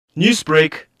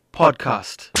Newsbreak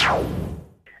Podcast.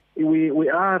 We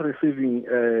are receiving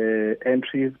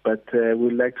entries, but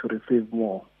we'd like to receive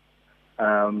more.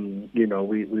 We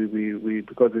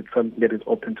because it's something that is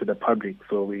open to the public,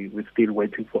 so we're still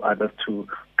waiting for others to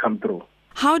come through.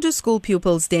 How do school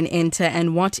pupils then enter,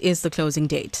 and what is the closing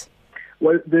date?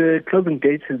 Well, the closing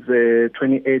date is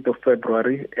 28th of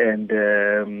February, and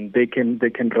they can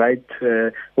write.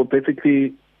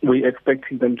 Basically, we're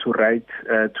expecting them to write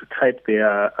to type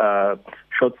their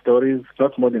short stories,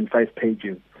 not more than 5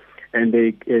 pages. And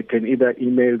they can either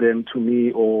email them to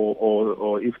me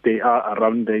or if they are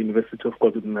around the University of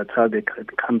KwaZulu-Natal, they can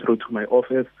come through to my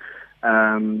office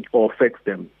or fax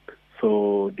them.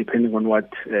 So depending on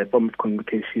what form of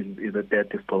communication is at their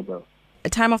disposal.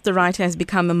 Time of the Writer has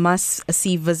become a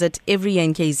must-see visit every year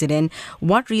in KZN.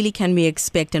 What really can we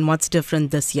expect, and what's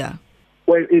different this year?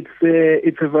 Well,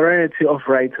 it's a variety of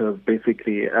writers,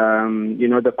 basically.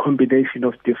 The combination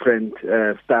of different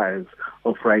styles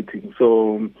of writing.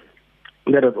 So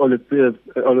that has always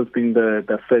been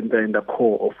the center and the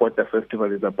core of what the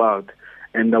festival is about,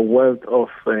 and the wealth of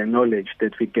knowledge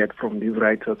that we get from these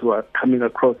writers who are coming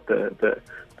across the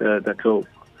globe.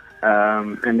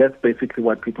 And that's basically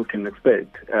what people can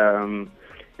expect.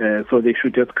 So they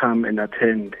should just come and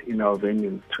attend in our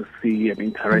venues to see and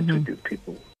interact with these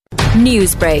people.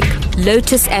 Newsbreak,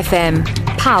 Lotus FM,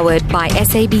 powered by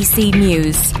SABC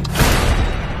News.